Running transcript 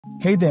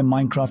Hey there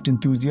Minecraft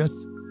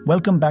enthusiasts,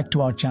 welcome back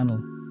to our channel.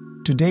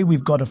 Today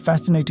we've got a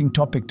fascinating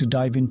topic to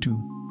dive into.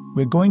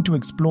 We're going to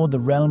explore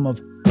the realm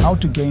of how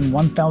to gain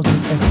 1000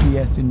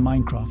 FPS in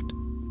Minecraft.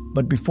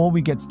 But before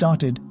we get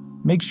started,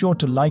 make sure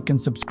to like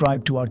and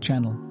subscribe to our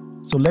channel.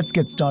 So let's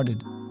get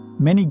started.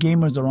 Many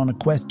gamers are on a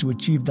quest to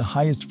achieve the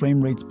highest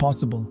frame rates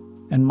possible,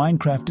 and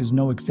Minecraft is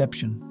no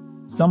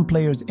exception. Some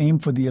players aim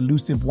for the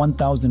elusive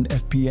 1000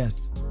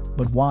 FPS.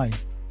 But why?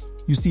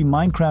 You see,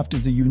 Minecraft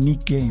is a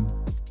unique game.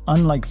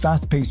 Unlike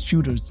fast-paced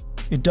shooters,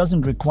 it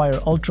doesn't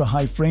require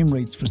ultra-high frame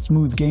rates for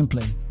smooth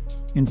gameplay.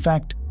 In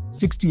fact,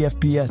 60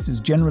 FPS is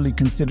generally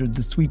considered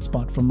the sweet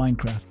spot for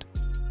Minecraft.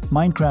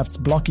 Minecraft's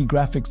blocky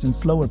graphics and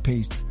slower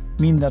pace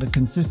mean that a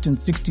consistent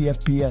 60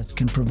 FPS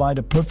can provide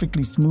a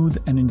perfectly smooth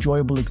and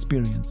enjoyable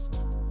experience.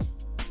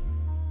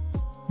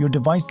 Your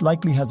device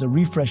likely has a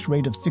refresh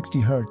rate of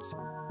 60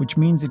 Hz, which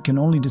means it can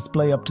only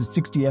display up to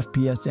 60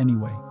 FPS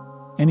anyway.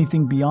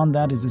 Anything beyond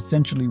that is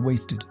essentially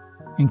wasted.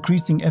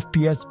 Increasing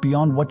FPS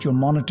beyond what your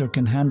monitor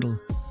can handle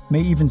may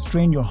even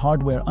strain your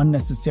hardware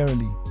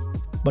unnecessarily.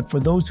 But for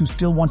those who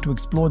still want to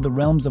explore the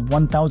realms of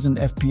 1000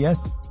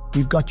 FPS,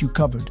 we've got you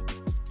covered.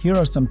 Here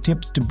are some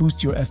tips to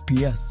boost your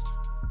FPS.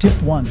 Tip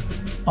 1.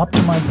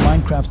 Optimize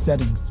Minecraft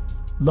settings.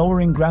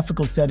 Lowering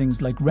graphical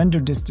settings like render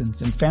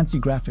distance and fancy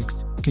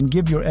graphics can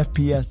give your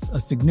FPS a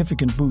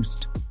significant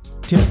boost.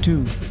 Tip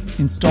 2.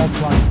 Install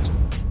client.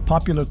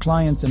 Popular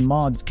clients and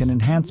mods can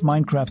enhance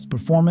Minecraft's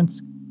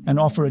performance and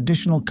offer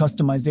additional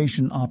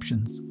customization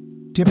options.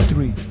 Tip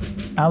 3.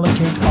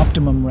 Allocate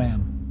optimum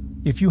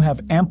RAM. If you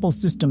have ample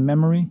system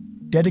memory,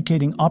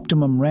 dedicating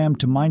optimum RAM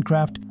to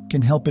Minecraft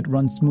can help it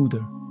run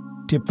smoother.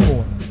 Tip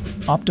 4.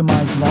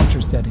 Optimize launcher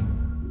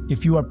setting.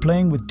 If you are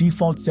playing with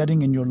default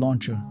setting in your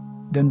launcher,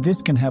 then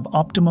this can have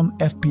optimum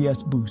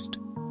FPS boost.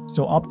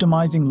 So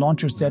optimizing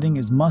launcher setting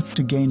is must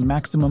to gain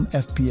maximum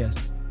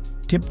FPS.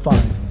 Tip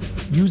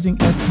 5. Using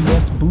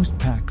FPS boost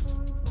packs.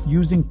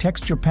 Using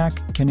texture pack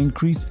can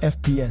increase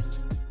FPS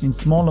in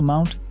small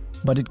amount,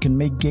 but it can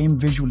make game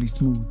visually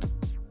smooth.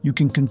 You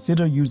can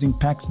consider using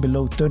packs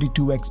below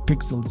 32x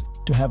pixels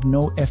to have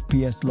no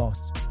FPS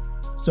loss.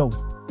 So,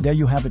 there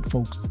you have it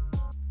folks.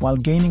 While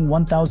gaining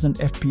 1000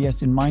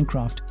 FPS in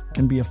Minecraft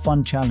can be a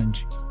fun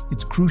challenge,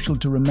 it's crucial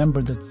to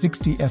remember that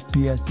 60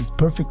 FPS is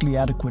perfectly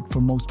adequate for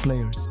most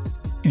players.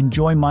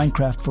 Enjoy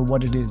Minecraft for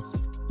what it is,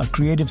 a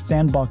creative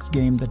sandbox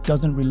game that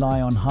doesn't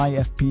rely on high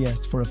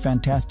FPS for a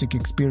fantastic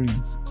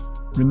experience.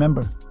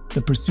 Remember,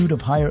 the pursuit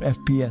of higher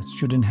FPS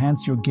should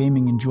enhance your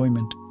gaming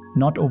enjoyment,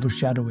 not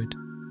overshadow it.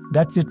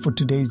 That's it for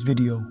today's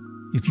video.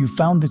 If you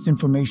found this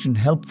information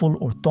helpful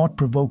or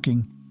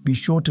thought-provoking, be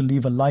sure to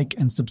leave a like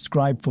and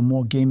subscribe for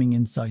more gaming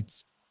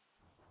insights.